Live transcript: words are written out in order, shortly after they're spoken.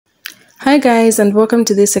Hi guys, and welcome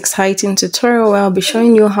to this exciting tutorial where I'll be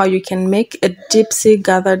showing you how you can make a gypsy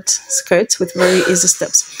gathered skirt with very easy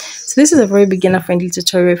steps. So this is a very beginner friendly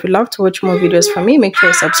tutorial. If you'd love to watch more videos from me, make sure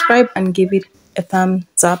you subscribe and give it a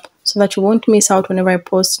thumbs up so that you won't miss out whenever I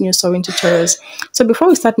post new sewing tutorials. So before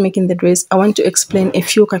we start making the dress, I want to explain a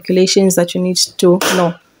few calculations that you need to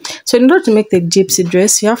know. So in order to make the gypsy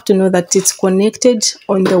dress, you have to know that it's connected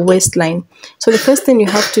on the waistline. So the first thing you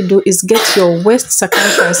have to do is get your waist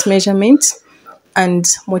circumference measurement and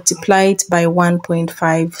multiply it by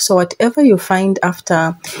 1.5. So whatever you find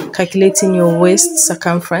after calculating your waist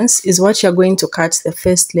circumference is what you're going to cut the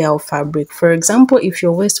first layer of fabric. For example, if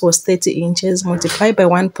your waist was 30 inches, multiplied by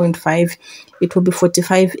 1.5, it will be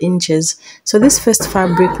 45 inches. So this first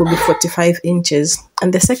fabric will be 45 inches.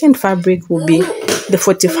 And the second fabric will be the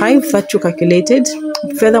 45 that you calculated,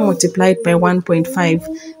 further multiplied by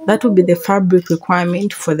 1.5. That will be the fabric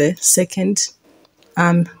requirement for the second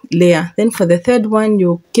layer. Then for the third one,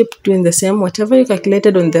 you keep doing the same. Whatever you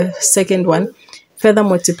calculated on the second one, further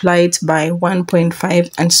multiply it by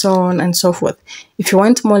 1.5, and so on and so forth. If you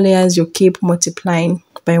want more layers, you keep multiplying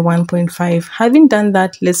by 1.5. Having done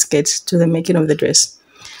that, let's get to the making of the dress.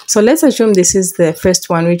 So let's assume this is the first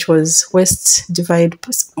one, which was waist divide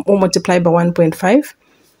or multiply by 1.5.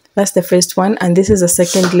 That's the first one, and this is the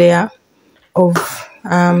second layer of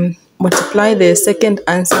multiply the second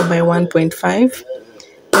answer by 1.5.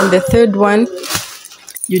 And the third one,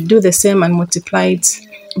 you do the same and multiply it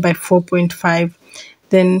by 4.5.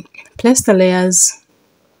 Then place the layers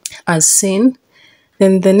as seen.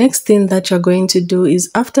 Then the next thing that you're going to do is,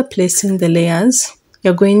 after placing the layers,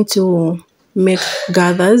 you're going to make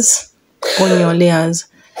gathers on your layers.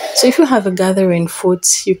 So if you have a gathering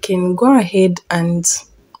foot, you can go ahead and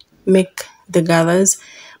make the gathers.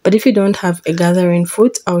 But if you don't have a gathering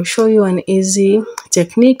foot, I'll show you an easy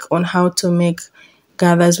technique on how to make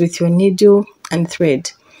gathers with your needle and thread.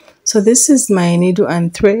 So this is my needle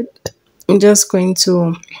and thread. I'm just going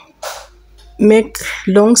to make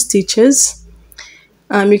long stitches.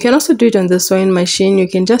 You can also do it on the sewing machine. You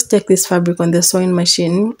can just take this fabric on the sewing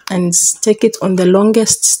machine and take it on the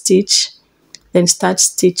longest stitch, then start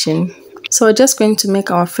stitching. So we're just going to make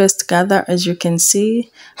our first gather, as you can see.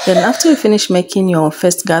 Then after you finish making your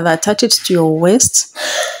first gather, attach it to your waist.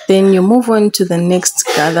 Then you move on to the next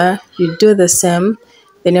gather. You do the same.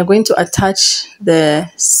 Then you're going to attach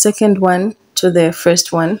the second one to the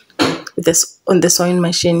first one with this on the sewing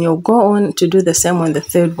machine. You'll go on to do the same on the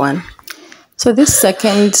third one. So this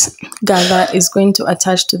second gather is going to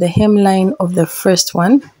attach to the hemline of the first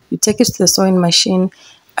one. You take it to the sewing machine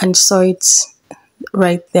and sew it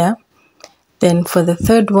right there. Then for the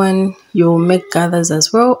third one, you'll make gathers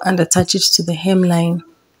as well and attach it to the hemline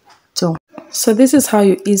too. So this is how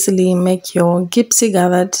you easily make your gypsy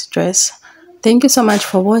gathered dress. Thank you so much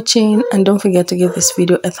for watching, and don't forget to give this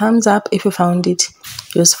video a thumbs up if you found it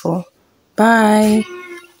useful. Bye.